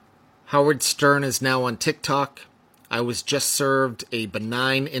Howard Stern is now on TikTok. I was just served a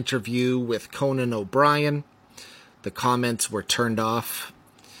benign interview with Conan O'Brien. The comments were turned off.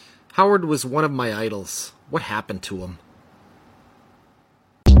 Howard was one of my idols. What happened to him?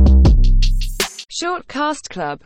 Short Cast Club